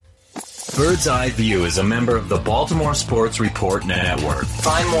Bird's Eye View is a member of the Baltimore Sports Report Network.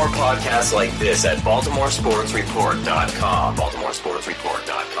 Find more podcasts like this at BaltimoreSportsReport.com.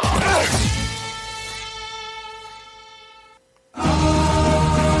 BaltimoreSportsReport.com.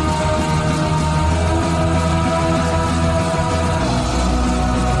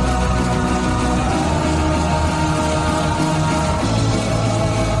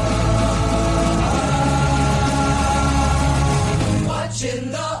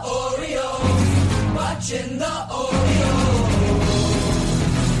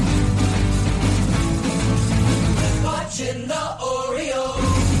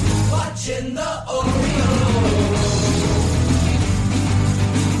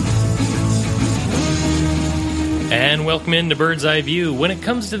 And welcome into Bird's Eye View. When it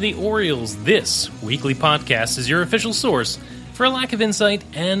comes to the Orioles, this weekly podcast is your official source for a lack of insight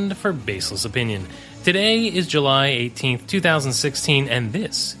and for baseless opinion. Today is July 18th, 2016, and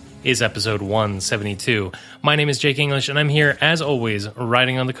this is episode 172. My name is Jake English, and I'm here, as always,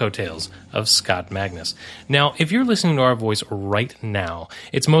 riding on the coattails of Scott Magnus. Now, if you're listening to our voice right now,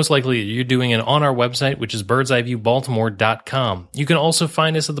 it's most likely that you're doing it on our website, which is birdseyeviewbaltimore.com. You can also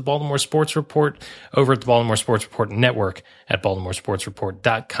find us at the Baltimore Sports Report over at the Baltimore Sports Report Network at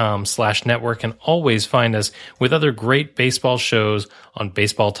baltimoresportsreport.com/network, and always find us with other great baseball shows on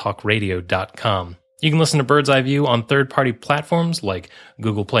baseballtalkradio.com. You can listen to Bird's Eye View on third-party platforms like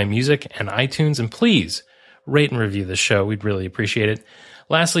Google Play Music and iTunes, and please rate and review the show. We'd really appreciate it.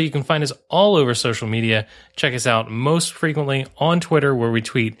 Lastly, you can find us all over social media. Check us out most frequently on Twitter, where we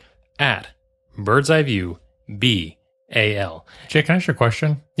tweet at Bird's Eye View BAL. Jake, can I ask you a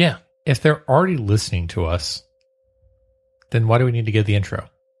question? Yeah. If they're already listening to us, then why do we need to get the intro?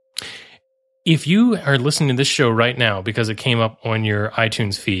 If you are listening to this show right now because it came up on your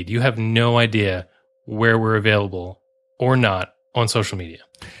iTunes feed, you have no idea where we're available or not on social media.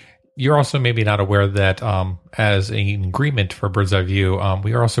 You're also maybe not aware that as an agreement for Bird's Eye View,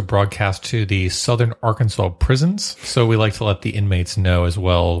 we are also broadcast to the Southern Arkansas prisons. So we like to let the inmates know as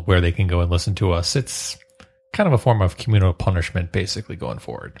well where they can go and listen to us. It's kind of a form of communal punishment, basically, going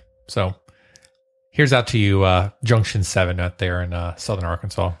forward. So here's out to you, Junction 7 out there in Southern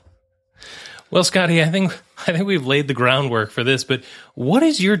Arkansas. Well, Scotty, I think we've laid the groundwork for this, but what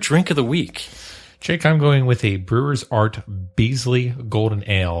is your drink of the week? Jake, I'm going with a Brewer's Art Beasley Golden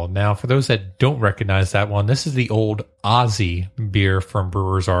Ale. Now, for those that don't recognize that one, this is the old Aussie beer from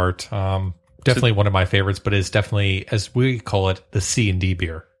Brewer's Art. Definitely one of my favorites, but it's definitely, as we call it, the C&D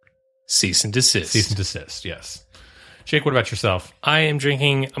beer. Cease and desist. Cease and desist, yes. Jake, what about yourself? I am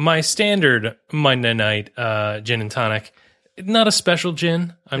drinking my standard Monday night gin and tonic. Not a special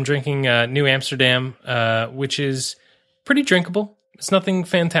gin. I'm drinking New Amsterdam, which is pretty drinkable. It's nothing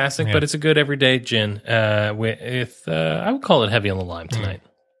fantastic, but it's a good everyday gin. With I would call it heavy on the lime tonight.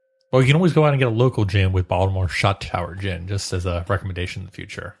 Well, you can always go out and get a local gin with Baltimore Shot Tower Gin, just as a recommendation in the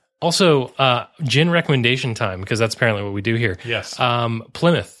future. Also, gin recommendation time, because that's apparently what we do here. Yes.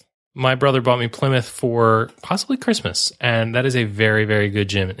 Plymouth. My brother bought me Plymouth for possibly Christmas, and that is a very, very good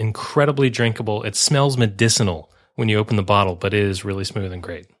gin. Incredibly drinkable. It smells medicinal when you open the bottle, but it is really smooth and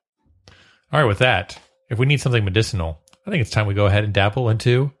great. All right, with that, if we need something medicinal, I think it's time we go ahead and dabble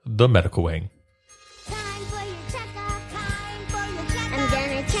into the medical wing. Time for your checkup, time for your checkup. I'm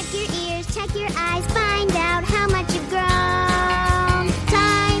gonna check your ears, check your eyes, find out how much you've grown.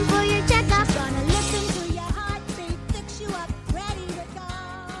 Time for your checkup. Gonna listen to your heartbeat, fix you up, ready to go.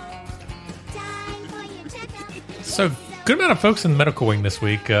 Time for your checkup. So, good amount of folks in the medical wing this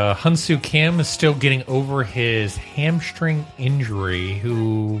week. Hyun-Soo Kim is still getting over his hamstring injury.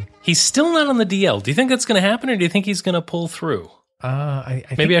 He's still not on the DL. Do you think that's going to happen, or do you think he's going to pull through?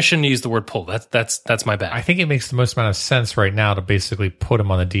 Maybe I shouldn't use the word pull. That's my bad. I think it makes the most amount of sense right now to basically put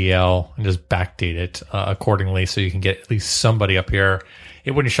him on the DL and just backdate it accordingly, so you can get at least somebody up here. It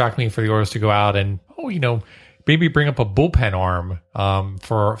wouldn't shock me for the Orioles to go out and maybe bring up a bullpen arm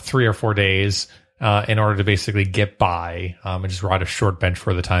for 3 or 4 days. In order to basically get by and just ride a short bench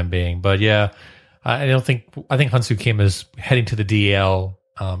for the time being. But yeah, I think Hyun-Soo Kim is heading to the DL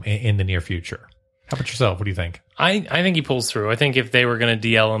in the near future. How about yourself? What do you think? I think he pulls through. I think if they were going to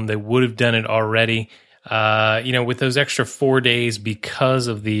DL him, they would have done it already. With those extra 4 days because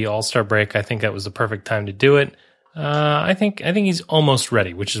of the All-Star break, I think that was the perfect time to do it. I think he's almost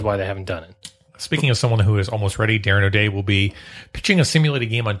ready, which is why they haven't done it. Speaking of someone who is almost ready, Darren O'Day will be pitching a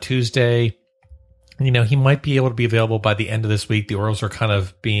simulated game on Tuesday. He might be able to be available by the end of this week. The Orioles are kind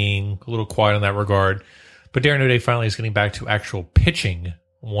of being a little quiet in that regard. But Darren O'Day finally is getting back to actual pitching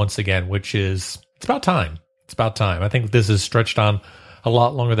once again, which is, it's about time. It's about time. I think this is stretched on a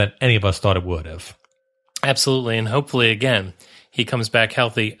lot longer than any of us thought it would have. Absolutely. And hopefully, again, he comes back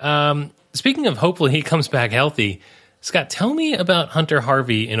healthy. speaking of hopefully he comes back healthy, Scott, tell me about Hunter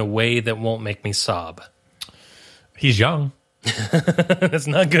Harvey in a way that won't make me sob. He's young. That's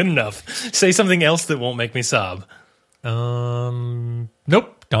not good enough. Say something else that won't make me sob.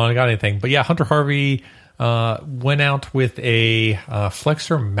 Nope, don't got anything. But yeah, Hunter Harvey went out with a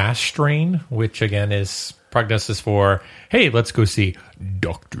flexor mass strain, which again is prognosis for, hey, let's go see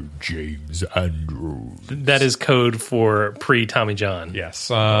Dr. James Andrews. That is code for pre-Tommy John.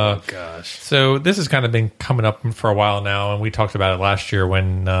 Yes. Oh, gosh. So this has kind of been coming up for a while now, and we talked about it last year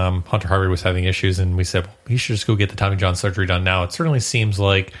when Hunter Harvey was having issues, and we said, well, he should just go get the Tommy John surgery done now. It certainly seems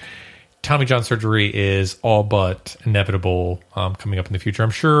like Tommy John surgery is all but inevitable coming up in the future. I'm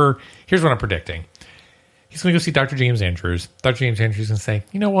sure, here's what I'm predicting. He's going to go see Dr. James Andrews. Dr. James Andrews is going to say,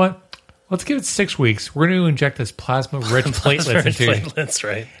 you know what? Let's give it 6 weeks. We're going to inject this plasma-rich platelets into you. Platelets,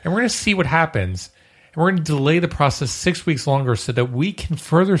 right. And we're going to see what happens. And we're going to delay the process 6 weeks longer so that we can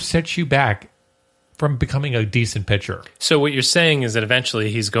further set you back from becoming a decent pitcher. So what you're saying is that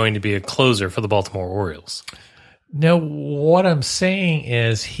eventually he's going to be a closer for the Baltimore Orioles. No, what I'm saying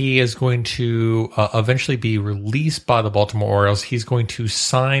is he is going to eventually be released by the Baltimore Orioles. He's going to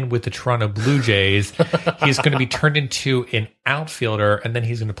sign with the Toronto Blue Jays. He's going to be turned into an outfielder, and then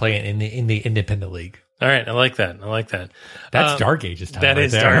he's going to play in the independent league. All right, I like that. That's Dark Ages time. That right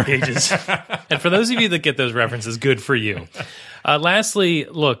is there. Dark Ages. And for those of you that get those references, good for you. Lastly,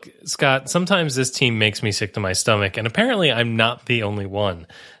 look, Scott, sometimes this team makes me sick to my stomach, and apparently I'm not the only one.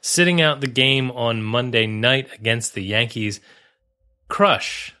 Sitting out the game on Monday night against the Yankees,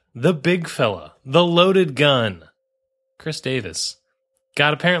 Crush, the big fella, the loaded gun, Chris Davis,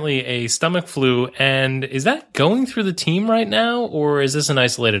 got apparently a stomach flu, and is that going through the team right now, or is this an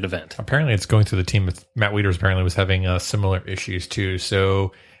isolated event? Apparently it's going through the team. Matt Wieters apparently was having similar issues too.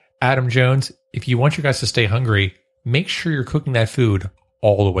 So, Adam Jones, if you want your guys to stay hungry, make sure you're cooking that food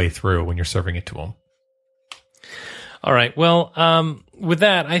all the way through when you're serving it to them. All right. Well, with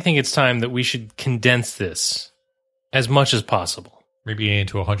that, I think it's time that we should condense this as much as possible. Maybe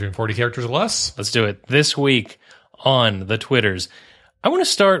into 140 characters or less. Let's do it. This week on the Twitters, I want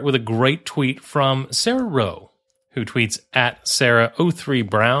to start with a great tweet from Sarah Rowe, who tweets at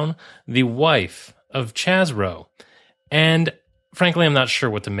Sarah03Brown, the wife of Chaz Rowe. And frankly, I'm not sure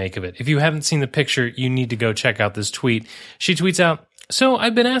what to make of it. If you haven't seen the picture, you need to go check out this tweet. She tweets out, so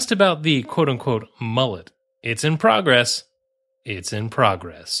I've been asked about the quote-unquote mullet. It's in progress. It's in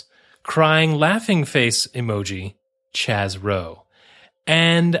progress. Crying laughing face emoji, Chaz Rowe.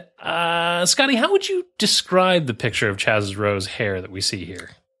 And, Scotty, how would you describe the picture of Chaz Rowe's hair that we see here?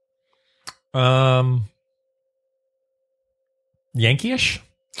 Yankee-ish?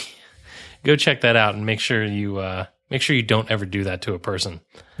 Go check that out and make sure you don't ever do that to a person.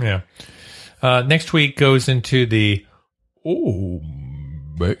 Yeah. Next week goes into the "Oh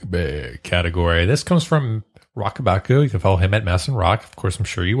baby" category. This comes from Rockabaku. You can follow him at Masson Rock. Of course, I'm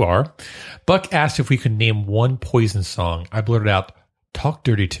sure you are. Buck asked if we could name one Poison song. I blurted out, "Talk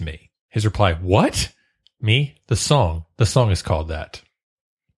Dirty to Me." His reply, "What? Me? The song. The song is called that."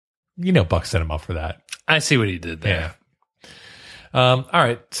 You know, Buck set him up for that. I see what he did there. Yeah. All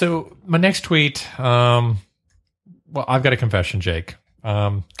right. So my next tweet. Well, I've got a confession, Jake.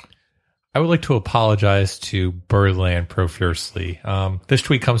 I would like to apologize to Birdland profusely. This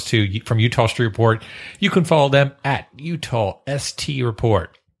tweet comes from Utah Street Report. You can follow them at Utah ST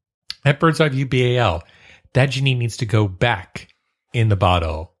Report. At Bird's Eye View BAL. That genie needs to go back in the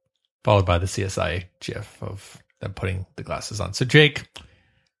bottle. Followed by the CSI gif of them putting the glasses on. So, Jake,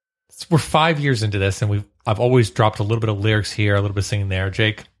 we're 5 years into this, and I've always dropped a little bit of lyrics here, a little bit of singing there.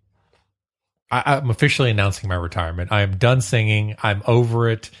 Jake, I'm officially announcing my retirement. I am done singing. I'm over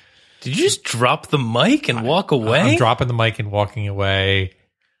it. Did you just drop the mic and walk away? I'm dropping the mic and walking away.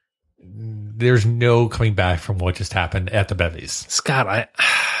 There's no coming back from what just happened at the Bevies. Scott,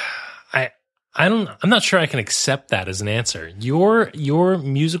 I'm not sure I can accept that as an answer. Your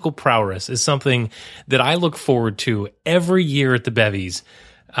musical prowess is something that I look forward to every year at the Bevies.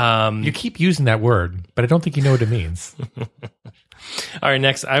 You keep using that word, but I don't think you know what it means. All right,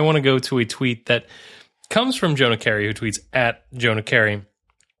 next, I want to go to a tweet that comes from Jonah Carey, who tweets at Jonah Carey.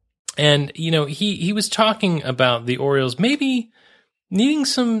 And, you know, he was talking about the Orioles maybe needing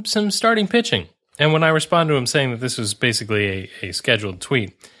some starting pitching. And when I responded to him saying that this was basically a scheduled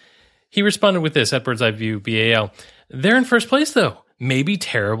tweet, he responded with this at Bird's Eye View BAL. They're in first place, though. Maybe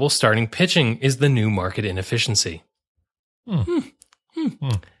terrible starting pitching is the new market inefficiency.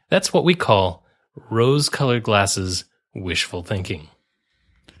 That's what we call rose-colored glasses wishful thinking.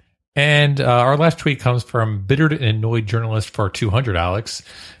 And our last tweet comes from bittered and annoyed journalist for 200, Alex.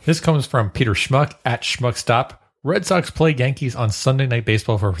 This comes from Peter Schmuck at Schmuckstop. Red Sox play Yankees on Sunday Night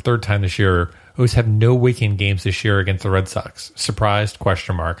Baseball for a third time this year. O's have no weekend games this year against the Red Sox. Surprised? ?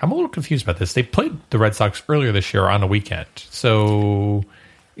 I'm a little confused about this. They played the Red Sox earlier this year on a weekend. So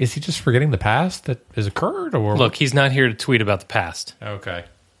is he just forgetting the past that has occurred? Or Look, he's not here to tweet about the past. Okay.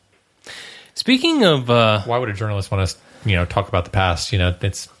 Speaking of... Why would a journalist want to talk about the past?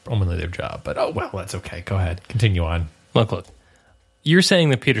 It's only their job. But, oh, well, that's okay. Go ahead. Continue on. Look. You're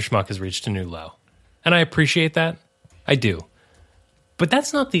saying that Peter Schmuck has reached a new low. And I appreciate that. I do. But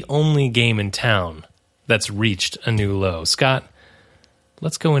that's not the only game in town that's reached a new low. Scott,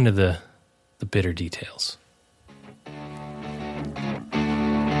 let's go into the bitter details.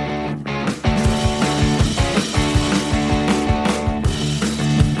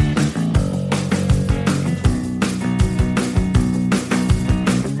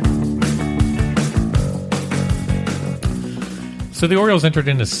 So the Orioles entered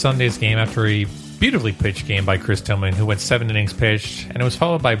into Sunday's game after a beautifully pitched game by Chris Tillman, who went 7 innings pitched, and it was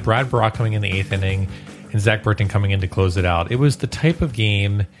followed by Brad Barak coming in the 8th inning and Zach Britton coming in to close it out. It was the type of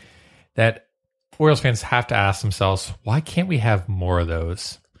game that Orioles fans have to ask themselves, why can't we have more of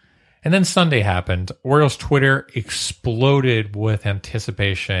those? And then Sunday happened. Orioles Twitter exploded with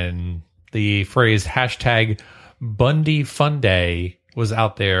anticipation. The phrase hashtag Bundy Fun Day was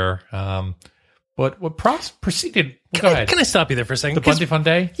out there. What preceded... Go ahead. Can I stop you there for a second? The Bundy Fun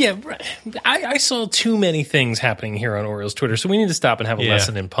Day? Yeah, I saw too many things happening here on Orioles Twitter, so we need to stop and have a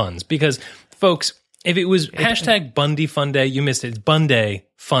lesson in puns. Because, folks, if it was hashtag Bundy Fun Day, you missed it. It's Bunday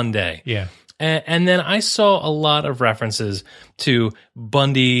Fun Day. Yeah. And then I saw a lot of references to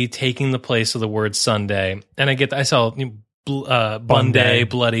Bundy taking the place of the word Sunday. And I saw Bunday,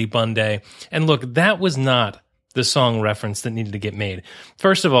 Bloody Bunday. And look, that was not the song reference that needed to get made.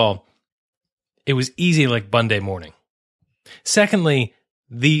 First of all, it was easy like Bunday morning. Secondly,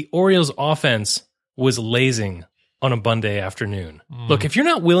 the Orioles offense was lazing on a Bunday afternoon. Look, if you're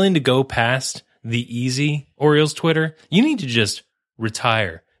not willing to go past the easy Orioles Twitter, you need to just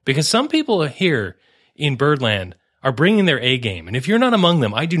retire. Because some people here in Birdland are bringing their A game. And if you're not among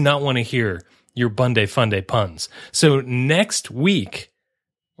them, I do not want to hear your Bunday Fun Day puns. So next week,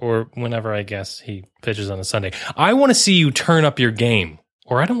 or whenever I guess he pitches on a Sunday, I want to see you turn up your game,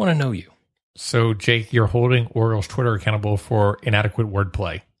 or I don't want to know you. So, Jake, you're holding Orioles Twitter accountable for inadequate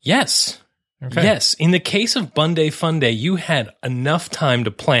wordplay. Yes. Okay. Yes. In the case of Bunday Fun Day, you had enough time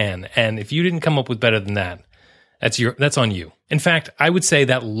to plan, and if you didn't come up with better than that, that's on you. In fact, I would say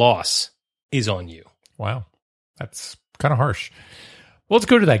that loss is on you. Wow. That's kind of harsh. Well, let's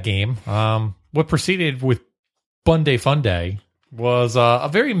go to that game. What preceded with Bunday Fun Day was a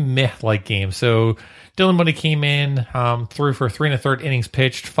very meh-like game. So Dylan Bundy came in, threw for 3 1/3 innings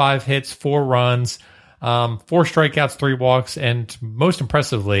pitched, 5 hits, 4 runs, 4 strikeouts, 3 walks, and most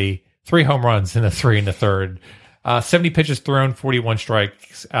impressively, 3 home runs in the 3 1/3. 70 pitches thrown, 41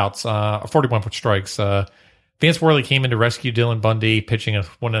 strikeouts, 41 strikes. Vance Worley came in to rescue Dylan Bundy, pitching a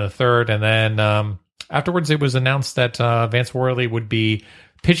 1 1/3, and then afterwards it was announced that Vance Worley would be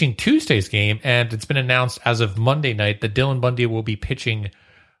pitching Tuesday's game, and it's been announced as of Monday night that Dylan Bundy will be pitching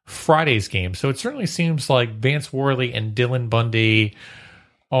Friday's game. So it certainly seems like Vance Worley and Dylan Bundy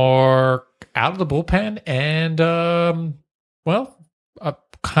are out of the bullpen and,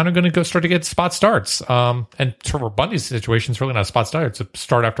 kind of going to start to get spot starts. And for Bundy's situation, it's really not a spot start. It's a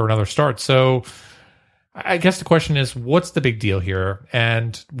start after another start. So I guess the question is, what's the big deal here?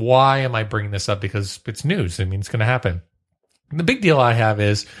 And why am I bringing this up? Because it's news. I mean, it's going to happen. The big deal I have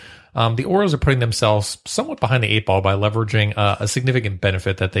is the Orioles are putting themselves somewhat behind the 8 ball by leveraging a significant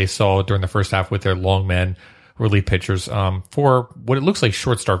benefit that they saw during the first half with their long men relief pitchers for what it looks like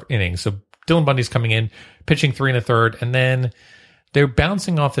short start innings. So Dylan Bundy's coming in, pitching 3 1/3, and then they're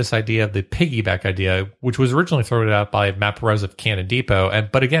bouncing off this idea of the piggyback idea, which was originally thrown out by Matt Perez of Cannon Depot,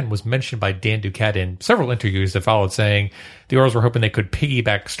 but again was mentioned by Dan Duquette in several interviews that followed, saying the Orioles were hoping they could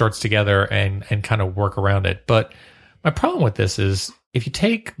piggyback starts together and kind of work around it. But my problem with this is if you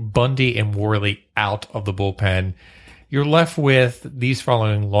take Bundy and Worley out of the bullpen, you're left with these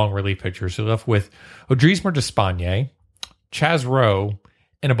following long relief pitchers. You're left with Odrismer Despaigne, Chaz Rowe,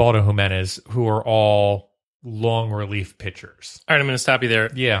 and Ubaldo Jimenez, who are all long relief pitchers. All right, I'm going to stop you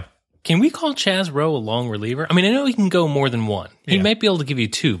there. Yeah. Can we call Chaz Rowe a long reliever? I mean, I know he can go more than one. He might be able to give you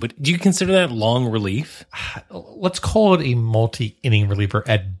 2, but do you consider that long relief? Let's call it a multi-inning reliever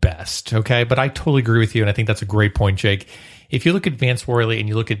at best, okay? But I totally agree with you, and I think that's a great point, Jake. If you look at Vance Worley and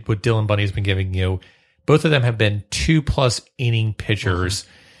you look at what Dylan Bundy has been giving you, both of them have been 2+ inning pitchers.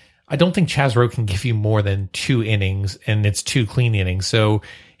 I don't think Chaz Rowe can give you more than 2 innings, and it's 2 clean innings. So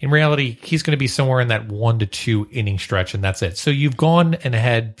in reality, he's going to be somewhere in that 1 to 2 inning stretch, and that's it. So you've gone and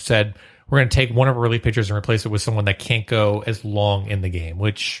ahead said, we're going to take one of our relief pitchers and replace it with someone that can't go as long in the game,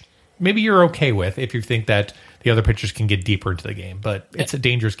 which maybe you're okay with if you think that the other pitchers can get deeper into the game, but it's a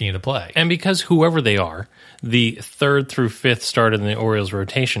dangerous game to play. And because whoever they are, the third through fifth starter in the Orioles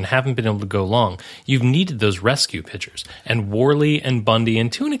rotation haven't been able to go long, you've needed those rescue pitchers. And Worley and Bundy,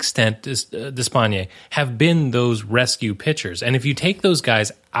 and to an extent, Despaigne, have been those rescue pitchers. And if you take those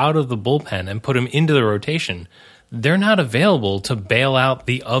guys out of the bullpen and put them into the rotation, they're not available to bail out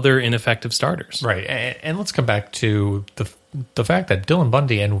the other ineffective starters. Right. And let's come back to the fact that Dylan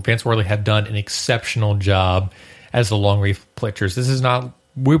Bundy and Vance Worley have done an exceptional job as the long relief pitchers. This is not,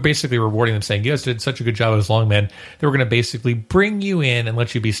 we're basically rewarding them saying, you guys did such a good job as long men. They were going to basically bring you in and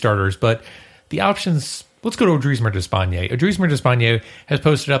let you be starters. But the options, let's go to Odrisamer Despaigne. Odrisamer Despaigne has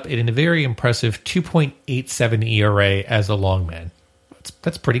posted up in a very impressive 2.87 ERA as a long man.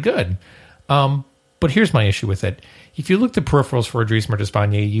 That's pretty good. But here's my issue with it. If you look at the peripherals for Odrisamer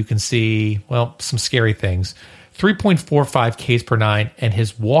Despaigne, you can see, well, some scary things. 3.45 Ks per 9, and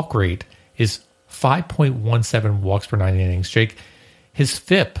his walk rate is 5.17 walks per 9 innings. Jake, his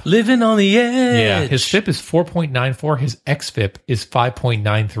FIP. Living on the edge. Yeah, his FIP is 4.94. His xFIP is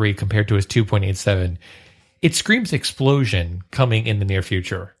 5.93 compared to his 2.87. It screams explosion coming in the near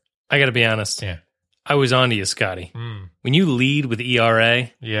future. I got to be honest. Yeah. I was on to you, Scotty. When you lead with ERA,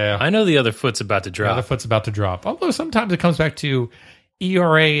 yeah, I know the other foot's about to drop. The other foot's about to drop. Although sometimes it comes back to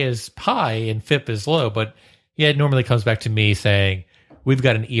ERA is high and FIP is low, but yeah, it normally comes back to me saying we've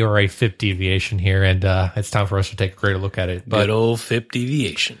got an ERA FIP deviation here, and it's time for us to take a greater look at it. But, good old FIP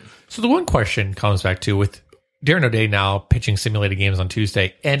deviation. So the one question comes back to, with Darren O'Day now pitching simulated games on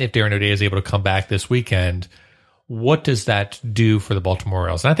Tuesday, and if Darren O'Day is able to come back this weekend, what does that do for the Baltimore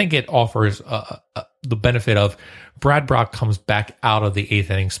Orioles? And I think it offers the benefit of Brad Brach comes back out of the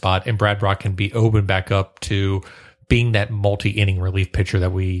 8th inning spot, and Brad Brach can be opened back up to being that multi-inning relief pitcher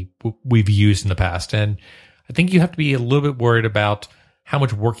that we've used in the past. And I think you have to be a little bit worried about how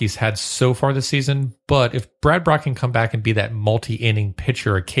much work he's had so far this season. But if Brad Brach can come back and be that multi-inning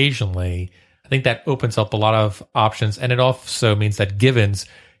pitcher occasionally, I think that opens up a lot of options. And it also means that Givens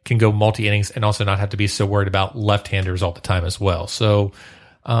can go multi-innings and also not have to be so worried about left-handers all the time as well. So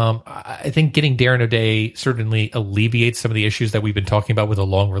I think getting Darren O'Day certainly alleviates some of the issues that we've been talking about with the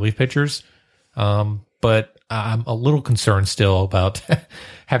long relief pitchers. But I'm a little concerned still about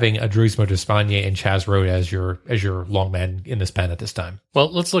having Odrisamer Despaigne and Chaz Roe as your long man in this pen at this time.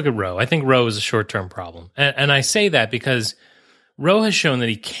 Well, let's look at Roe. I think Roe is a short-term problem. And I say that because Roe has shown that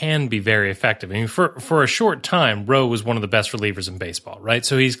he can be very effective. I mean, for a short time, Roe was one of the best relievers in baseball, right?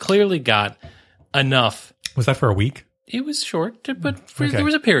 So he's clearly got enough. Was that for a week? It was short, but there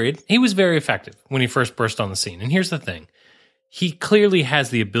was a period. He was very effective when he first burst on the scene. And here's the thing. He clearly has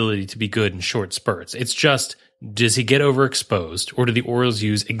the ability to be good in short spurts. It's just, does he get overexposed, or do the Orioles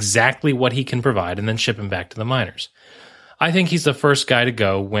use exactly what he can provide and then ship him back to the minors? I think he's the first guy to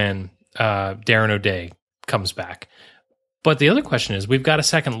go when Darren O'Day comes back. But the other question is, we've got a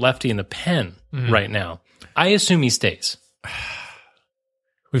second lefty in the pen right now. I assume he stays.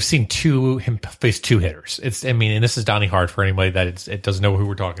 We've seen him face two hitters. And this is Donnie Hart for anybody that it doesn't know who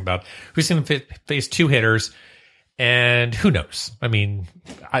we're talking about. We've seen him face two hitters, and who knows? I mean,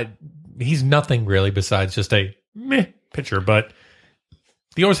 he's nothing really besides just a meh pitcher, but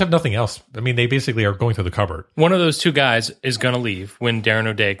the Orioles have nothing else. I mean, they basically are going through the cupboard. One of those two guys is going to leave when Darren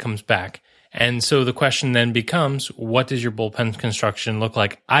O'Day comes back. And so the question then becomes, what does your bullpen construction look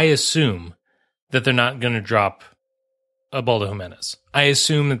like? I assume that they're not going to drop Ubaldo Jimenez. I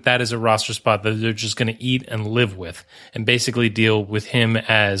assume that is a roster spot that they're just going to eat and live with and basically deal with him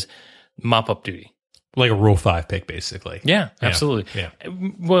as mop-up duty. Like a Rule 5 pick, basically. Yeah, absolutely. Yeah.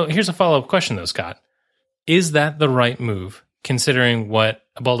 Well, here's a follow-up question, though, Scott. Is that the right move, considering what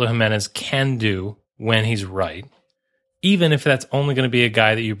Ubaldo Jimenez can do when he's right, even if that's only going to be a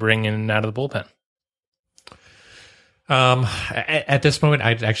guy that you bring in and out of the bullpen? At this moment,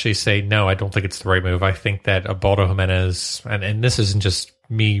 I'd actually say no, I don't think it's the right move. I think that Ubaldo Jimenez, and this isn't just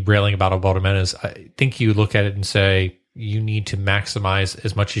me railing about Ubaldo Jimenez, I think you look at it and say, you need to maximize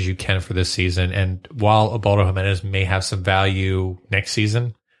as much as you can for this season. And while Ubaldo Jimenez may have some value next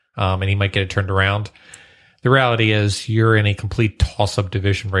season, and he might get it turned around, the reality is you're in a complete toss-up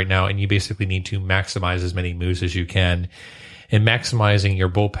division right now, and you basically need to maximize as many moves as you can. And maximizing your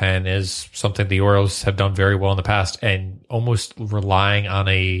bullpen is something the Orioles have done very well in the past, and almost relying on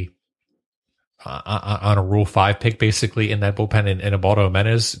a Rule 5 pick basically in that bullpen and Ubaldo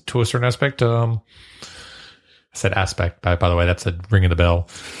Jimenez to a certain aspect. I said aspect, by the way, that's a ring of the bell.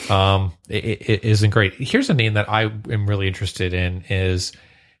 It isn't great. Here's a name that I am really interested in is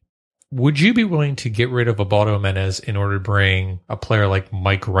would you be willing to get rid of Ubaldo Jimenez in order to bring a player like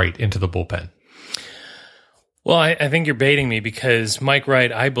Mike Wright into the bullpen? Well, I think you're baiting me because Mike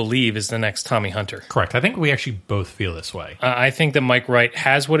Wright, I believe, is the next Tommy Hunter. Correct. I think we actually both feel this way. I think that Mike Wright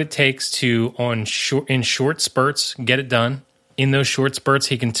has what it takes to, in short spurts, get it done. In those short spurts,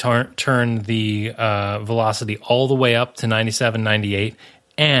 he can turn the velocity all the way up to 97, 98,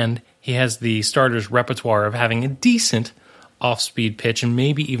 and he has the starter's repertoire of having a decent off-speed pitch and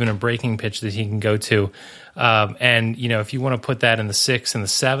maybe even a breaking pitch that he can go to. And, if you want to put that in the 6th and the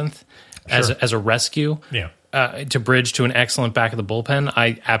 7th as a rescue, to bridge to an excellent back of the bullpen,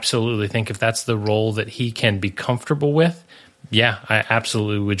 I absolutely think if that's the role that he can be comfortable with, I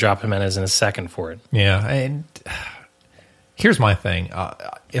absolutely would drop Jimenez in a second for it. Yeah, and here's my thing.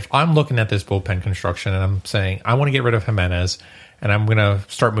 If I'm looking at this bullpen construction and I'm saying I want to get rid of Jimenez and I'm going to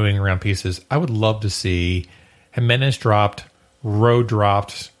start moving around pieces, I would love to see Jimenez dropped, Rowe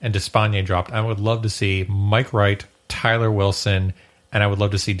dropped, and Despaigne dropped. I would love to see Mike Wright, Tyler Wilson, and I would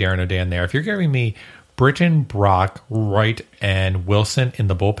love to see Darren O'Dan there. If you're giving me Britton, Brock, Wright, and Wilson in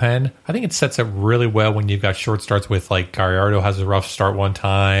the bullpen, I think it sets up really well when you've got short starts with like Gallardo has a rough start one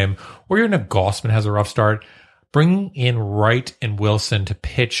time, or even if Gossman has a rough start. Bringing in Wright and Wilson to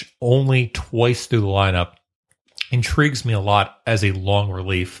pitch only twice through the lineup intrigues me a lot as a long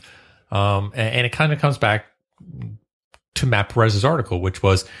relief. And it kind of comes back to Matt Perez's article, which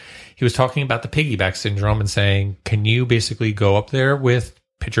was he was talking about the piggyback syndrome and saying, can you basically go up there with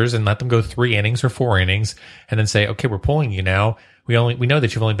pitchers and let them go 3 innings or 4 innings and then say, okay, we're pulling you now. We know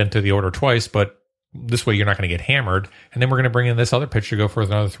that you've only been through the order twice, but this way you're not going to get hammered. And then we're going to bring in this other pitcher to go for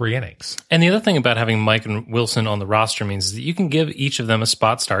another 3 innings. And the other thing about having Mike and Wilson on the roster means that you can give each of them a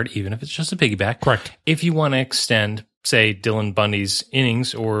spot start, even if it's just a piggyback. Correct. If you want to extend, say, Dylan Bundy's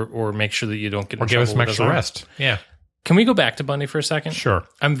innings or make sure that you don't get in or give trouble us some extra rest. Yeah. Can we go back to Bundy for a second? Sure.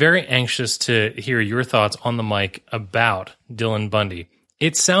 I'm very anxious to hear your thoughts on the mic about Dylan Bundy.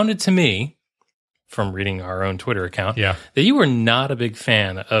 It sounded to me, from reading our own Twitter account, that you were not a big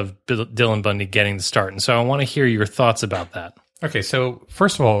fan of Dylan Bundy getting the start. And so I want to hear your thoughts about that. Okay, so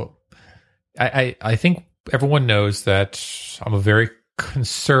first of all, I think everyone knows that I'm a very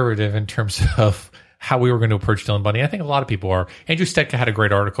conservative in terms of how we were going to approach Dylan Bundy. I think a lot of people are. Andrew Stetka had a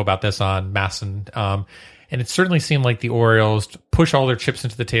great article about this on Masson, and it certainly seemed like the Orioles pushed all their chips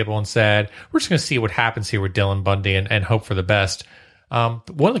into the table and said, we're just going to see what happens here with Dylan Bundy and hope for the best. One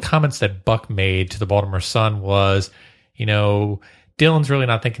of the comments that Buck made to the Baltimore Sun was, Dylan's really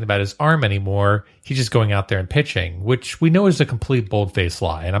not thinking about his arm anymore. He's just going out there and pitching, which we know is a complete bold-faced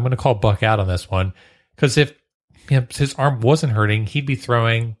lie. And I'm going to call Buck out on this one because if his arm wasn't hurting, he'd be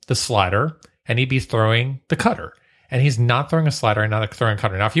throwing the slider and he'd be throwing the cutter. And he's not throwing a slider and not throwing a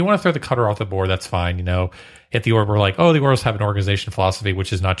cutter. Now, if you want to throw the cutter off the board, that's fine. If the Orioles were like, the Orioles have an organization philosophy,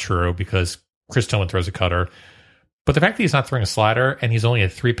 which is not true because Chris Tillman throws a cutter. But the fact that he's not throwing a slider and he's only a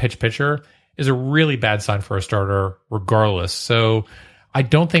 3-pitch pitcher is a really bad sign for a starter regardless. So I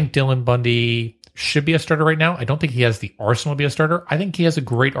don't think Dylan Bundy should be a starter right now. I don't think he has the arsenal to be a starter. I think he has a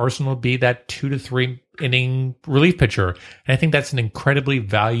great arsenal to be that 2 to 3 inning relief pitcher. And I think that's an incredibly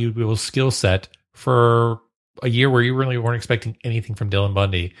valuable skill set for a year where you really weren't expecting anything from Dylan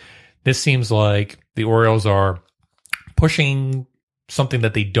Bundy. This seems like the Orioles are pushing something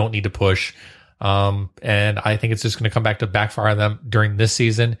that they don't need to push. And I think it's just going to come back to backfire on them during this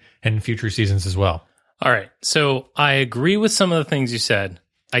season and future seasons as well. All right. So I agree with some of the things you said.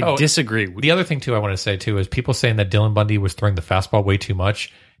 I disagree. The other thing, too, I want to say, too, is people saying that Dylan Bundy was throwing the fastball way too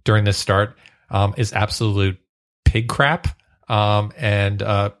much during this start is absolute pig crap. And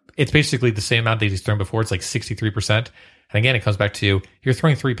it's basically the same amount that he's thrown before. It's like 63%. And again, it comes back to you're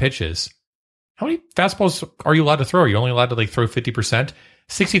throwing 3 pitches. How many fastballs are you allowed to throw? Are you only allowed to throw 50%?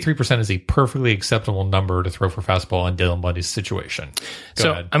 63% is a perfectly acceptable number to throw for fastball in Dylan Bundy's situation.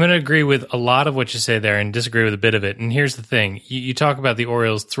 Go ahead. I'm going to agree with a lot of what you say there and disagree with a bit of it. And here's the thing. You talk about the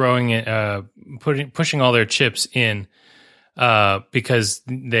Orioles throwing it, pushing all their chips in because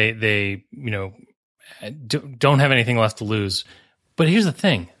they don't have anything left to lose. But here's the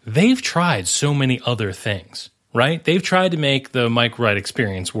thing. They've tried so many other things. Right? They've tried to make the Mike Wright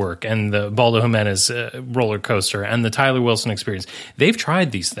experience work and the Baldo Jimenez roller coaster and the Tyler Wilson experience. They've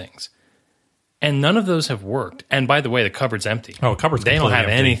tried these things. And none of those have worked. And by the way, the cupboard's empty. Cupboard's They don't have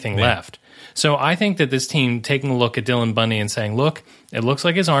empty. anything left. So I think that this team taking a look at Dylan Bundy and saying, look, it looks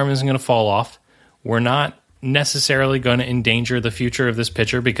like his arm isn't going to fall off. We're not necessarily going to endanger the future of this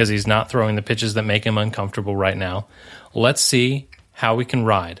pitcher because he's not throwing the pitches that make him uncomfortable right now. Let's see how we can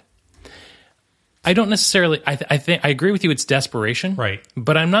ride. I don't necessarily. I think I agree with you. It's desperation, right?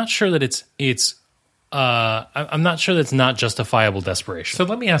 But I'm not sure that it's I'm not sure that's not justifiable desperation. So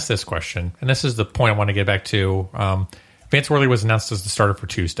let me ask this question, and this is the point I want to get back to. Vance Worley was announced as the starter for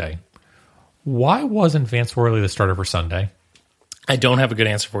Tuesday. Why wasn't Vance Worley the starter for Sunday? I don't have a good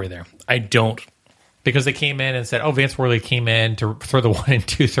answer for you there. I don't. Because they came in and said, Vance Worley came in to throw the 1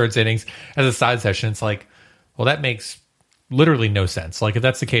 2/3 innings as a side session. It's like, well, that makes literally no sense. Like, if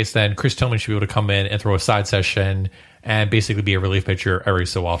that's the case, then Chris Tillman should be able to come in and throw a side session and basically be a relief pitcher every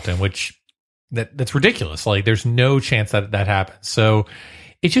so often, which that's ridiculous. Like, there's no chance that happens. So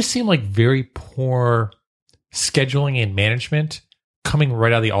it just seemed like very poor scheduling and management coming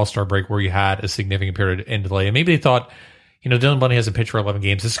right out of the All-Star break where you had a significant period in delay. And maybe they thought, Dylan Bundy hasn't pitched for 11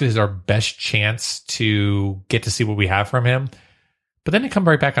 games. This is our best chance to get to see what we have from him. But then they come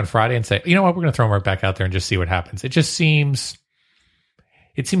right back on Friday and say, you know what, we're going to throw him right back out there and just see what happens. It seems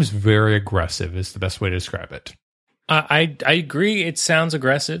very aggressive is the best way to describe it. I agree. It sounds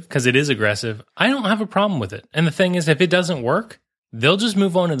aggressive because it is aggressive. I don't have a problem with it. And the thing is, if it doesn't work, they'll just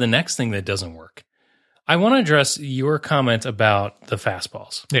move on to the next thing that doesn't work. I want to address your comment about the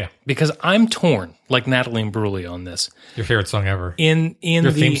fastballs. Yeah. Because I'm torn, like Natalie Imbruglia on this. Your favorite song ever.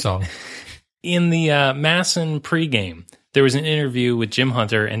 Your theme song. In the Masson pregame, there was an interview with Jim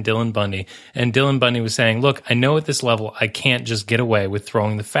Hunter and Dylan Bundy. And Dylan Bundy was saying, look, I know at this level, I can't just get away with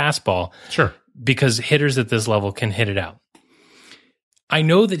throwing the fastball. Sure. Because hitters at this level can hit it out. I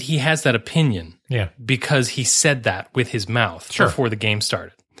know that he has that opinion. Yeah. Because he said that with his mouth Sure. before the game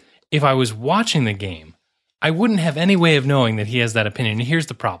started. If I was watching the game, I wouldn't have any way of knowing that he has that opinion. And here's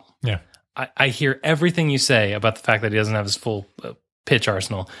the problem. Yeah. I hear everything you say about the fact that he doesn't have his full pitch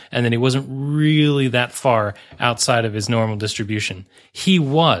arsenal and that he wasn't really that far outside of his normal distribution. He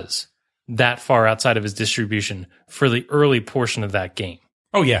was that far outside of his distribution for the early portion of that game.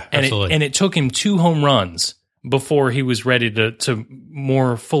 Oh, yeah, absolutely. And it took him 2 home runs before he was ready to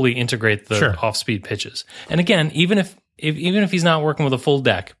more fully integrate the off-speed pitches. And again, even if he's not working with a full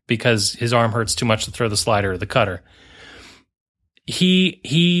deck because his arm hurts too much to throw the slider or the cutter,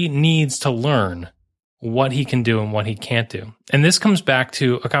 he needs to learn what he can do and what he can't do. And this comes back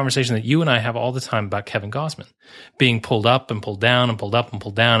to a conversation that you and I have all the time about Kevin Gausman being pulled up and pulled down and pulled up and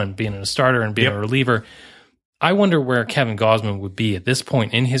pulled down and being a starter and being a reliever. I wonder where Kevin Gausman would be at this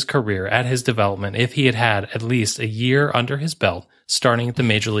point in his career, at his development, if he had had at least a year under his belt, starting at the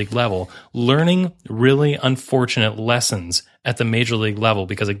major league level, learning really unfortunate lessons at the major league level,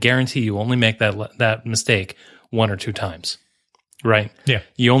 because I guarantee you only make that mistake 1 or 2 times, right? Yeah.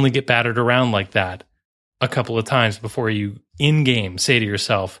 You only get battered around like that a couple of times before you, in game, say to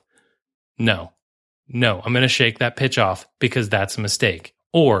yourself, no, I'm going to shake that pitch off because that's a mistake.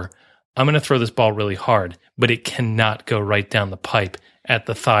 Or I'm going to throw this ball really hard, but it cannot go right down the pipe at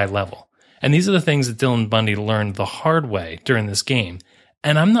the thigh level. And these are the things that Dylan Bundy learned the hard way during this game.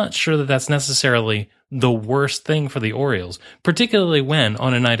 And I'm not sure that that's necessarily the worst thing for the Orioles, particularly when,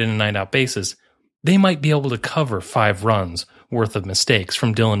 on a night in and night out basis, they might be able to cover 5 runs worth of mistakes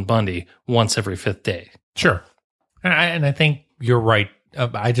from Dylan Bundy once every 5th day. Sure. And I think you're right.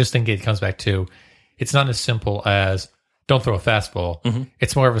 I just think it comes back to, it's not as simple as don't throw a fastball. Mm-hmm.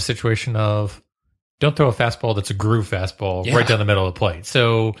 It's more of a situation of don't throw a fastball that's a groove fastball right down the middle of the plate.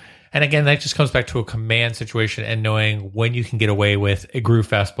 So, and again, that just comes back to a command situation and knowing when you can get away with a groove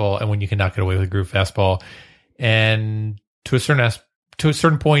fastball and when you cannot get away with a groove fastball. And to a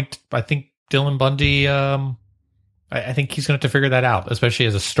certain point, I think Dylan Bundy, I think he's going to have to figure that out, especially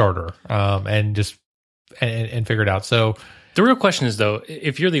as a starter, and figure it out. So the real question is, though,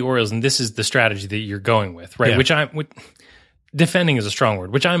 if you're the Orioles and this is the strategy that you're going with, right? Yeah. Defending is a strong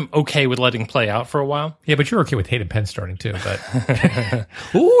word, which I'm okay with letting play out for a while. Yeah, but you're okay with Hayden Penn starting too. But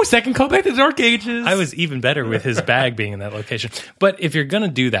ooh, second callback to the Dark Ages. I was even better with his bag being in that location. But if you're going to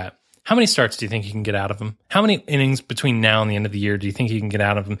do that, how many starts do you think you can get out of him? How many innings between now and the end of the year do you think you can get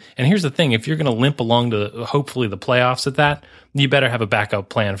out of him? And here's the thing. If you're going to limp along to hopefully the playoffs at that, you better have a backup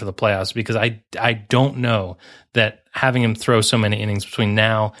plan for the playoffs, because I don't know that having him throw so many innings between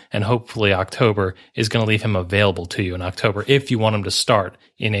now and hopefully October is going to leave him available to you in October if you want him to start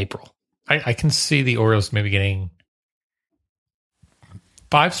in April. I can see the Orioles maybe getting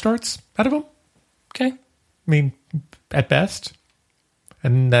 5 starts out of him. Okay. I mean, at best.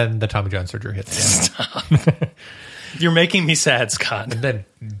 And then the Tommy John surgery hits. Stop. You're making me sad, Scott. And then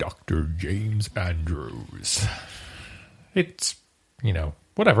Dr. James Andrews. It's,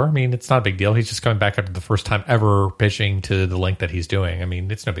 whatever. I mean, it's not a big deal. He's just coming back after the first time ever pitching to the length that he's doing. I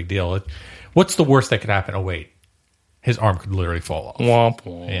mean, it's no big deal. What's the worst that could happen? Oh, wait. His arm could literally fall off. Womp,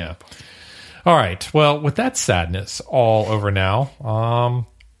 womp. Yeah. All right. Well, with that sadness all over now.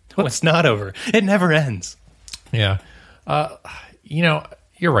 It's not over. It never ends. Yeah.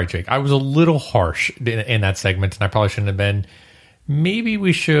 you're right, Jake. I was a little harsh in that segment, and I probably shouldn't have been. Maybe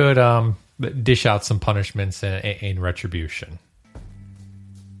we should dish out some punishments in retribution.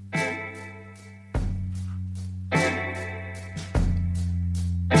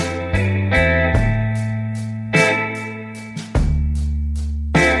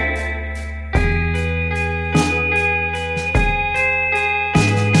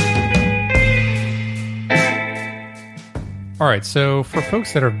 All right, so for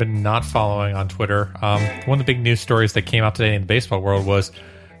folks that have been not following on Twitter, one of the big news stories that came out today in the baseball world was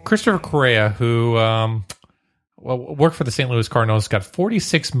Christopher Correa, who worked for the St. Louis Cardinals, got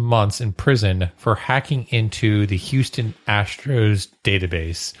 46 months in prison for hacking into the Houston Astros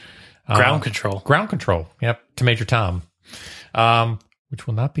database. Ground control. Ground control, yep, to Major Tom, which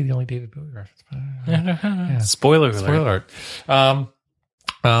will not be the only David Bowie reference. Yeah. Spoiler alert.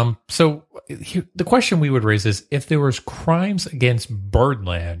 So the question we would raise is, if there was crimes against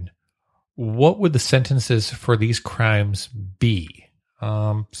Birdland, what would the sentences for these crimes be?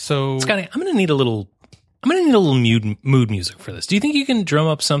 So Scotty, I'm going to need a little mood music for this. Do you think you can drum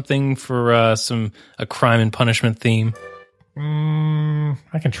up something for a crime and punishment theme?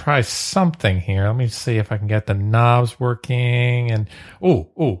 I can try something here. Let me see if I can get the knobs working. And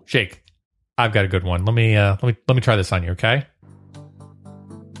Jake, I've got a good one. Let me try this on you, okay?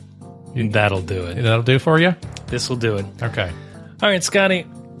 That'll do it. That'll do for you? This will do it. Okay. All right, Scotty,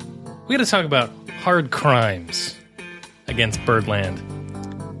 we got to talk about hard crimes against Birdland.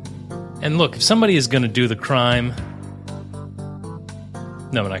 And look, if somebody is going to do the crime,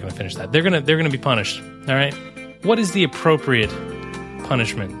 no, we're not going to finish that. They're going to be punished. All right. What is the appropriate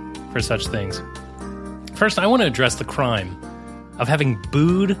punishment for such things? First, I want to address the crime of having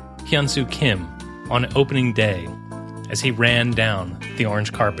booed Hyunsoo Kim on opening day as he ran down the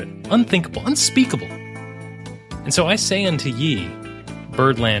orange carpet. Unthinkable, unspeakable. And so I say unto ye,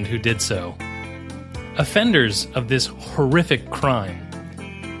 Birdland who did so, offenders of this horrific crime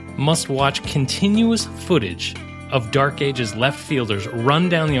must watch continuous footage of Dark Ages left fielders run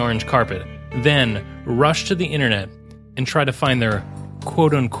down the orange carpet, then rush to the internet and try to find their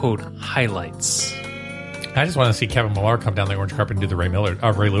quote-unquote highlights. I just want to see Kevin Millar come down the orange carpet and do the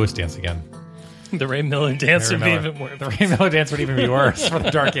Ray Lewis dance again. The Ray Miller dance would be even worse. The Ray Miller dance would even be worse for the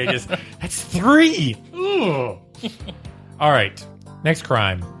Dark Ages. That's 3! Ooh. All right. Next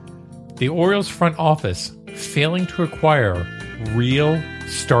crime. The Orioles front office failing to acquire real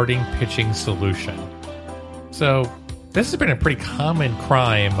starting pitching solution. So this has been a pretty common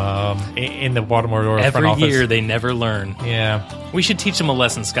crime in the Baltimore Orioles front office. Every year they never learn. Yeah. We should teach them a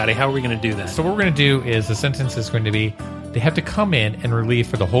lesson, Scotty. How are we going to do that? So what we're going to do is the sentence is going to be, they have to come in and relieve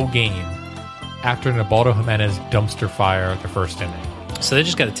for the whole game after Nabaldo Jimenez dumpster fire the first inning. So they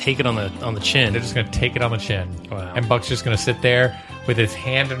just got to take it on the chin. They're just going to take it on the chin. Wow. And Buck's just going to sit there with his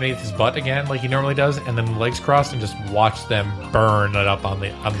hand underneath his butt again, like he normally does, and then legs crossed, and just watch them burn it up on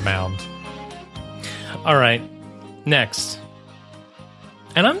the mound. All right, next.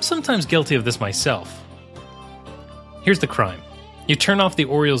 And I'm sometimes guilty of this myself. Here's the crime. You turn off the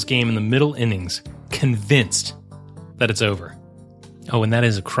Orioles game in the middle innings, convinced that it's over. Oh, and that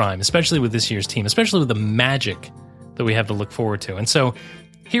is a crime, especially with this year's team, especially with the magic that we have to look forward to. And so,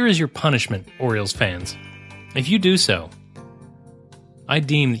 here is your punishment, Orioles fans. If you do so, I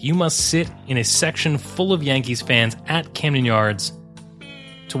deem that you must sit in a section full of Yankees fans at Camden Yards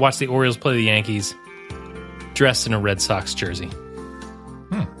to watch the Orioles play the Yankees dressed in a Red Sox jersey.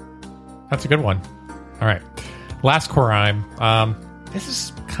 That's a good one. All right. Last crime. This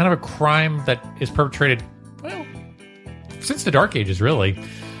is kind of a crime that is perpetrated, well, since the Dark Ages, really.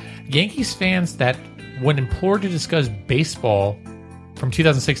 Yankees fans that, when implored to discuss baseball from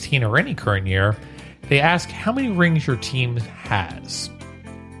 2016 or any current year, they ask how many rings your team has.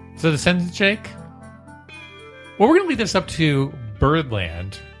 So the sentence, Jake? Well, we're going to leave this up to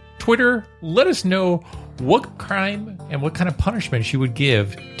Birdland. Twitter, let us know what crime and what kind of punishment you would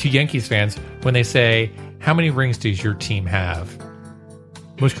give to Yankees fans when they say, how many rings does your team have?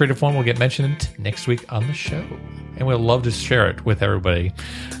 Most creative one will get mentioned next week on the show. And we'll love to share it with everybody.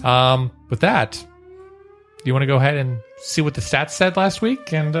 With that, do you want to go ahead and see what the stats said last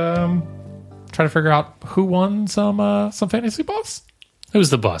week and try to figure out who won some fantasy balls? Who's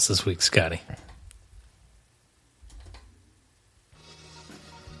the boss this week, Scotty?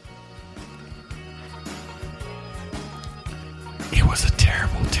 It was a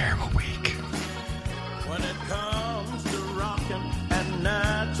terrible, terrible week. When it comes to rocking and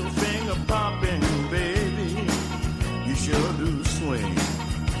natural finger popping, baby, you sure do swing.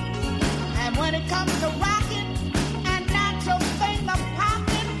 And when it comes to rocking and natural finger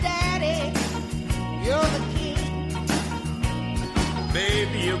popping, daddy, you're the king.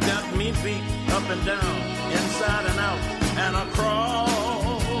 Baby, 15 feet up and down, inside and out, and across.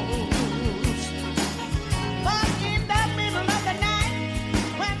 But in the middle of the night,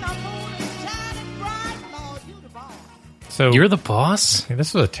 when the moon is shining bright, Lord, you the boss. So You're the boss? Yeah,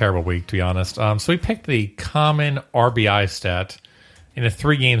 this was a terrible week, to be honest. So we picked the common RBI stat in a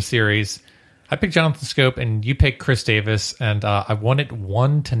 3-game series. I picked Jonathan Scope, and you picked Chris Davis, and I won it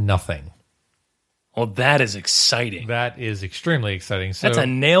 1-0. Well, that is exciting. That is extremely exciting. So That's a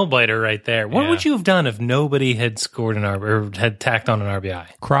nail biter right there. What Yeah. would you have done if nobody had scored an or had tacked on an RBI?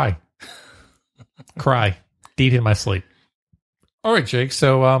 cry, deep in my sleep. All right, Jake.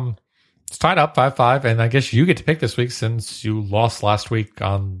 So it's tied up 5-5, and I guess you get to pick this week since you lost last week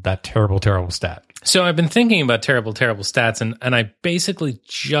on that terrible, terrible stat. So I've been thinking about terrible, terrible stats, and I basically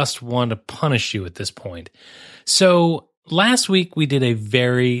just want to punish you at this point. So last week we did a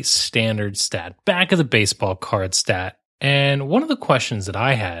very standard stat, back of the baseball card stat. And one of the questions that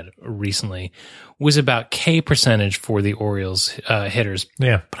I had recently was about K percentage for the Orioles hitters.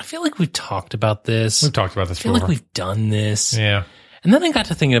 Yeah, But I feel like we've talked about this. we've talked about this I feel before. like we've done this. Yeah, And then I got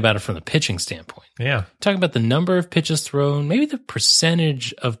to thinking about it from the pitching standpoint. yeah. Talking about the number of pitches thrown, maybe the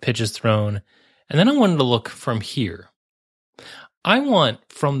percentage of pitches thrown. And then I wanted to look from here. I want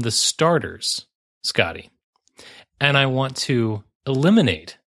from the starters, Scotty, and I want to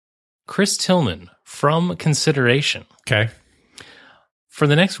eliminate Chris Tillman from consideration. Okay. For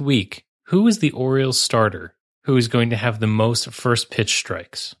the next week, who is the Orioles starter who is going to have the most first pitch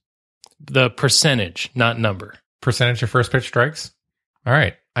strikes? The percentage, not number. Percentage of first pitch strikes? All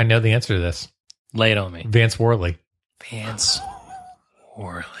right. I know the answer to this. Lay it on me. Vance Worley. Vance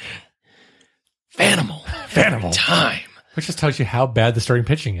Worley. Vanimal. Vanimal. Time. Which just tells you how bad the starting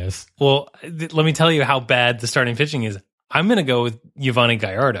pitching is. Well, let me tell you how bad the starting pitching is. I'm going to go with Giovanni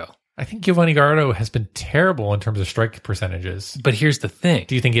Gallardo. I think Giovanni Gallardo has been terrible in terms of strike percentages. But here's the thing.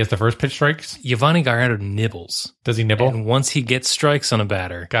 Do you think he has the first pitch strikes? Giovanni Gallardo nibbles. Does he nibble? And once he gets strikes on a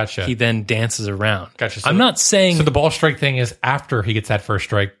batter, Gotcha. he then dances around. Gotcha. So I'm not saying... So the ball strike thing is after he gets that first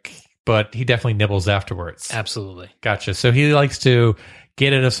strike, but he definitely nibbles afterwards. Absolutely. Gotcha. So he likes to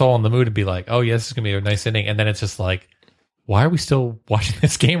get us all in the mood and be like, oh, yeah, this is going to be a nice inning. And then it's just like, why are we still watching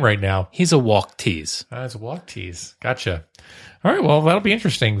this game right now? He's a walk tease. It's a walk tease. Gotcha. All right, well, that'll be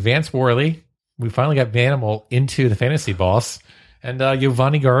interesting. Vance Worley. We finally got Vanimal into the fantasy boss. And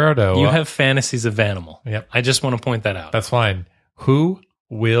Giovanni Gallardo. You have fantasies of Vanimal. Yep. I just want to point that out. That's fine. Who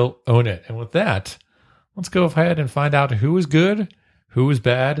will own it? And with that, let's go ahead and find out who is good, who is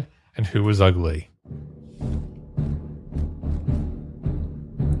bad, and who is ugly.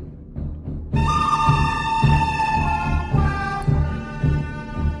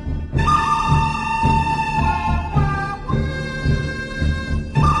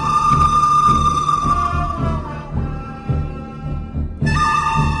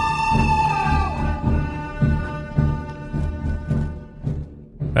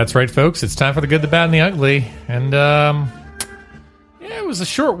 That's right, folks. It's time for the good, the bad, and the ugly. And yeah, it was a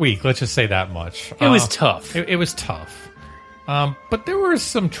short week. Let's just say that much. It was tough. It was tough. But there were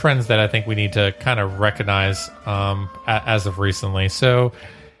some trends that I think we need to kind of recognize as of recently. So,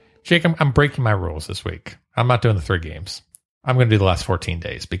 Jake, I'm breaking my rules this week. I'm not doing the 3 games. I'm going to do the last 14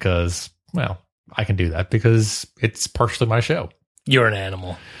 days because, well, I can do that because it's partially my show. You're an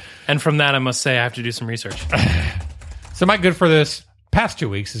animal. And from that, I must say I have to do some research. So my good for this past 2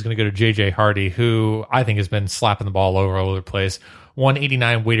 weeks is going to go to J.J. Hardy, who I think has been slapping the ball all over the place.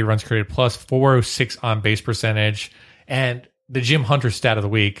 189 weighted runs created plus, 406 on base percentage, and the Jim Hunter stat of the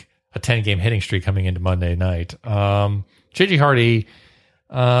week, a 10-game hitting streak coming into Monday night. J.J. Hardy,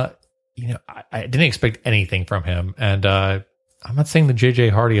 I didn't expect anything from him, and I'm not saying the J.J.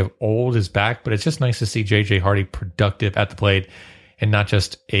 Hardy of old is back, but it's just nice to see J.J. Hardy productive at the plate and not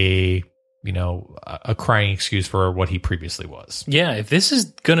just a crying excuse for what he previously was. Yeah, if this is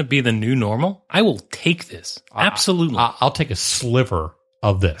going to be the new normal, I will take this. Absolutely. I'll take a sliver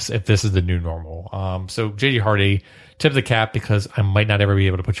of this if this is the new normal. So J.J. Hardy, tip of the cap, because I might not ever be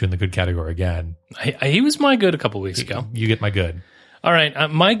able to put you in the good category again. He was my good a couple weeks ago. You get my good. All right,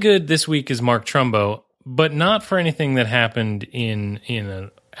 my good this week is Mark Trumbo, but not for anything that happened in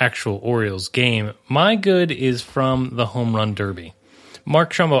an actual Orioles game. My good is from the Home Run Derby.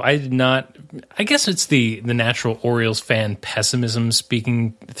 Mark Trumbo, I guess it's the natural Orioles fan pessimism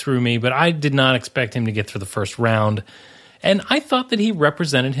speaking through me, but I did not expect him to get through the first round. And I thought that he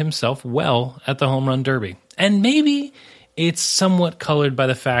represented himself well at the Home Run Derby. And maybe it's somewhat colored by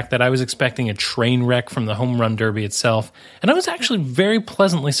the fact that I was expecting a train wreck from the Home Run Derby itself. And I was actually very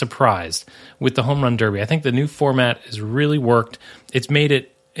pleasantly surprised with the Home Run Derby. I think the new format has really worked.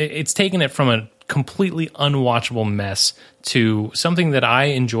 It's taken it from a completely unwatchable mess to something that I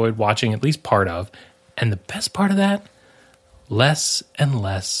enjoyed watching at least part of. And the best part of that, less and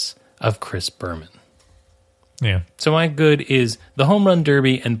less of Chris Berman. Yeah. So my good is the home run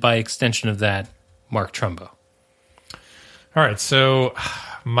derby, and by extension of that, Mark Trumbo. All right, so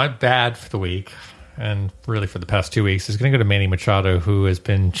my bad for the week, and really for the past 2 weeks, is going to go to Manny Machado, who has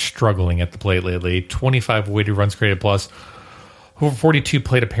been struggling at the plate lately. 25 weighted runs created plus, over 42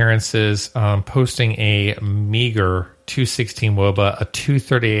 plate appearances, posting a meager 216 WOBA, a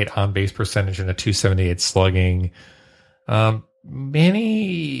 238 on base percentage, and a 278 slugging.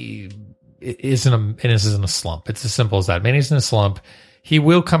 Manny isn't a slump. It's as simple as that. Manny's in a slump. He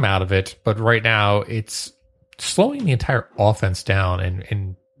will come out of it, but right now it's slowing the entire offense down.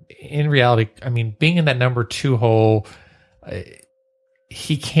 And in reality, I mean, being in that number 2 hole,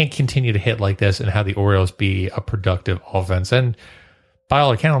 he can't continue to hit like this and have the Orioles be a productive offense. And by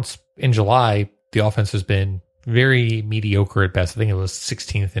all accounts, in July, the offense has been very mediocre at best. I think it was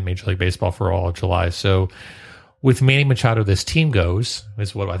 16th in Major League Baseball for all of July. So with Manny Machado, this team goes,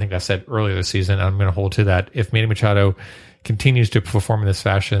 is what I think I said earlier this season. I'm going to hold to that. If Manny Machado continues to perform in this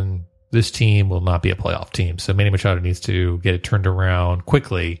fashion, this team will not be a playoff team. So Manny Machado needs to get it turned around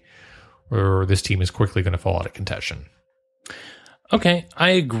quickly, or this team is quickly going to fall out of contention. Okay,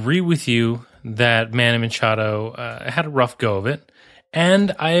 I agree with you that Manny Machado had a rough go of it.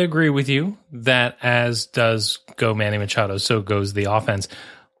 And I agree with you that as does go Manny Machado, so goes the offense.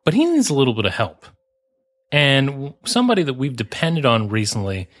 But he needs a little bit of help. And somebody that we've depended on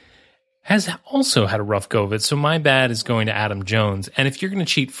recently has also had a rough go of it. So my bad is going to Adam Jones. And if you're going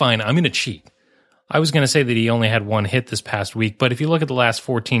to cheat, fine, I'm going to cheat. I was going to say that he only had 1 hit this past week, but if you look at the last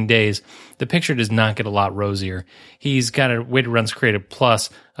 14 days, the picture does not get a lot rosier. He's got a weighted runs created plus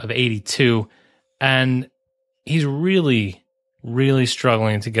of 82, and he's really, really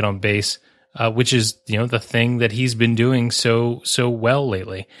struggling to get on base, which is, the thing that he's been doing so well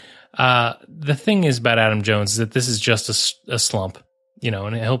lately. The thing is about Adam Jones is that this is just a slump,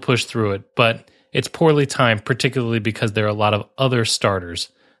 and he'll push through it, but it's poorly timed, particularly because there are a lot of other starters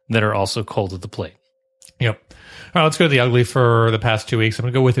that are also cold at the plate. Yep. All right, let's go to the ugly for the past 2 weeks. I'm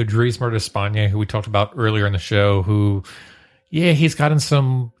going to go with Udrismer Despaigne, who we talked about earlier in the show, who, he's gotten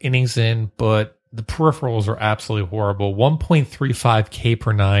some innings in, but the peripherals are absolutely horrible. 1.35 K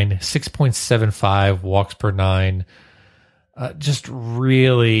per 9, 6.75 walks per 9. Just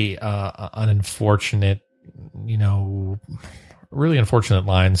really an unfortunate, really unfortunate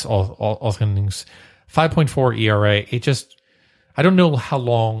lines, all things. 5.4 ERA. I don't know how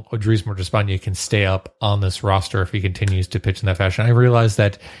long Udrismer Despaigne can stay up on this roster if he continues to pitch in that fashion. I realize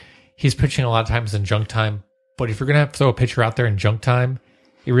that he's pitching a lot of times in junk time, but if you're going to have to throw a pitcher out there in junk time,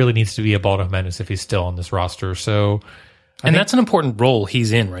 it really needs to be Ubaldo Jimenez if he's still on this roster. So, that's an important role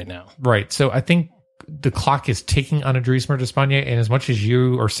he's in right now. Right. So I think the clock is ticking on Udrismer Despaigne, and as much as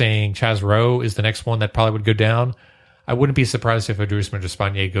you are saying Chaz Rowe is the next one that probably would go down, I wouldn't be surprised if Udrismer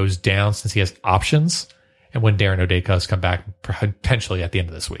Despaigne goes down since he has options, and when Darren O'Day has come back potentially at the end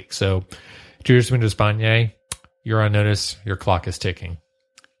of this week. So, Udrismer Despaigne, you're on notice. Your clock is ticking.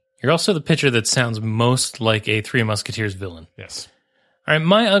 You're also the pitcher that sounds most like a Three Musketeers villain. Yes. All right,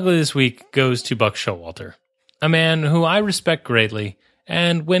 my ugly this week goes to Buck Showalter, a man who I respect greatly,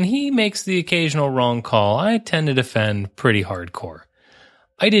 and when he makes the occasional wrong call, I tend to defend pretty hardcore.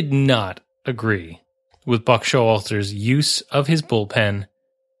 I did not agree with Buck Showalter's use of his bullpen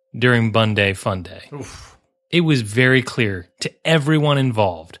during Bunday Fun Day. Oof. It was very clear to everyone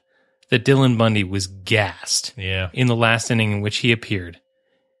involved that Dylan Bundy was gassed in the last inning in which he appeared.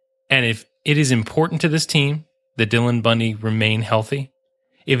 And if it is important to this team that Dylan Bundy remain healthy,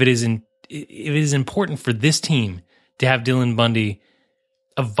 if it is important for this team to have Dylan Bundy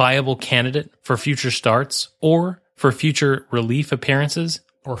a viable candidate for future starts or for future relief appearances,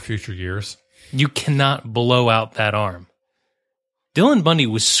 or future years, you cannot blow out that arm. Dylan Bundy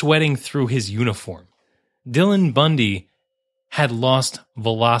was sweating through his uniform. Dylan Bundy had lost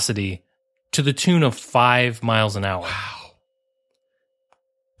velocity to the tune of 5 miles an hour. Wow.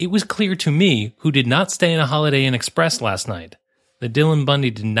 It was clear to me, who did not stay in a Holiday Inn Express last night, that Dylan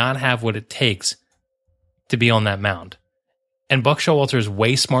Bundy did not have what it takes to be on that mound. And Buck Showalter is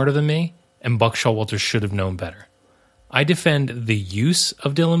way smarter than me, and Buck Showalter should have known better. I defend the use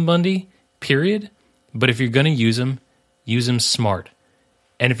of Dylan Bundy, period, but if you're going to use him smart.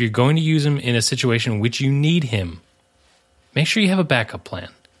 And if you're going to use him in a situation in which you need him, make sure you have a backup plan.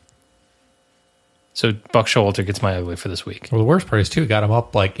 So Buck Showalter gets my ugly for this week. Well, the worst part is, too, got him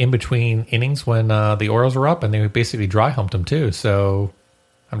up like in between innings when the Orioles were up, and they basically dry humped him, too. So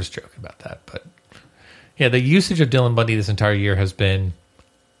I'm just joking about that. But, yeah, the usage of Dylan Bundy this entire year has been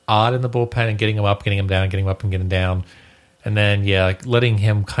odd in the bullpen and getting him up, getting him down, getting him up and getting down. And then, like letting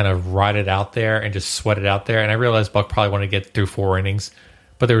him kind of ride it out there and just sweat it out there. And I realized Buck probably wanted to get through 4 innings,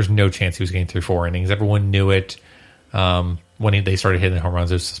 but there was no chance he was getting through 4 innings. Everyone knew it. When they started hitting the home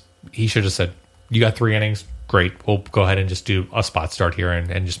runs, he should have said, you got 3 innings, great. We'll go ahead and just do a spot start here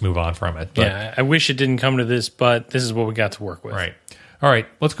and just move on from it. But, yeah, I wish it didn't come to this, but this is what we got to work with. Right. All right,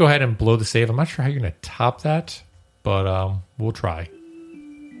 let's go ahead and blow the save. I'm not sure how you're going to top that, but we'll try.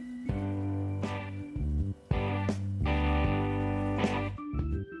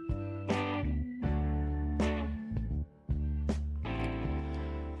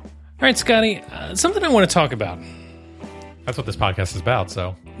 All right, Scotty, something I want to talk about. That's what this podcast is about,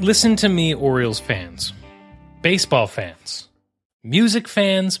 so. Listen to me, Orioles fans, baseball fans, music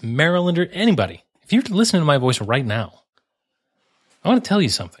fans, Marylander, anybody. If you're listening to my voice right now, I want to tell you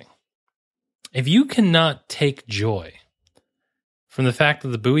something. If you cannot take joy from the fact that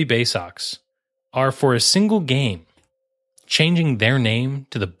the Bowie Bay Sox are, for a single game, changing their name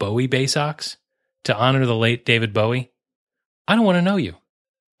to the Bowie Bay Sox to honor the late David Bowie, I don't want to know you.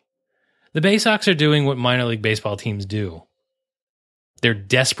 The Bay Sox are doing what minor league baseball teams do. They're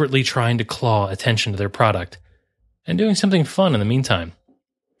desperately trying to claw attention to their product and doing something fun in the meantime.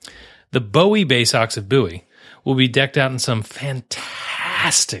 The Bowie Bay Sox of Bowie will be decked out in some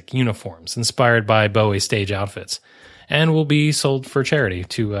fantastic uniforms inspired by Bowie stage outfits and will be sold for charity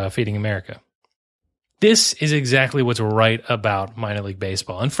to Feeding America. This is exactly what's right about minor league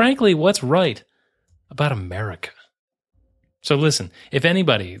baseball, and frankly, what's right about America. So listen, if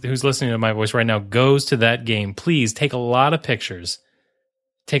anybody who's listening to my voice right now goes to that game, please take a lot of pictures,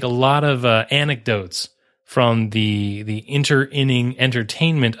 take a lot of anecdotes from the inter-inning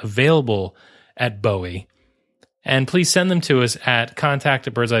entertainment available at Bowie, and please send them to us at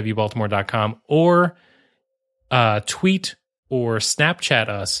contact@birdseyeviewbaltimore.com or tweet or Snapchat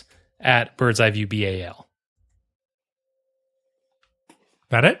us at birdseyeviewbal.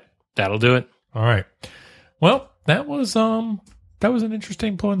 That it? That'll do it. All right. Well, that was an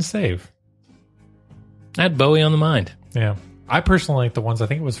interesting blow and save. I had Bowie on the mind. Yeah. I personally like the ones, I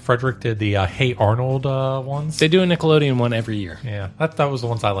think it was Frederick did the Hey Arnold ones. They do a Nickelodeon one every year. Yeah. That was the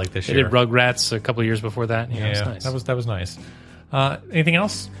ones I liked this They year. did Rugrats a couple of years before that. Yeah, it was nice. That was nice. Anything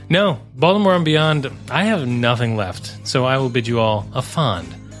else? No, Baltimore and beyond, I have nothing left. So I will bid you all a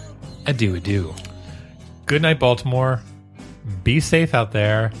fond adieu. Good night, Baltimore. Be safe out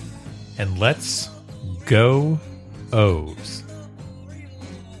there. And let's go O's.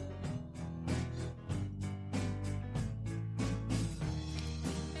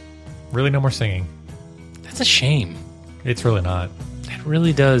 Really no more singing. That's a shame. It's really not. That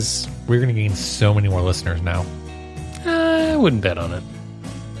really does. We're going to gain so many more listeners now. I wouldn't bet on it.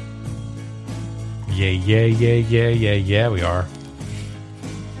 Yeah, we are.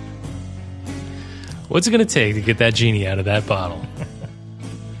 What's it going to take to get that genie out of that bottle?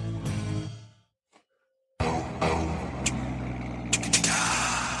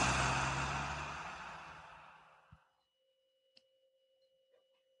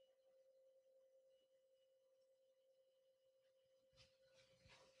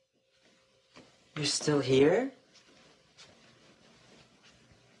 You're still here?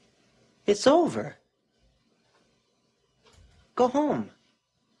 It's over. Go home.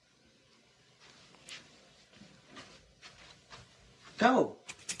 Go.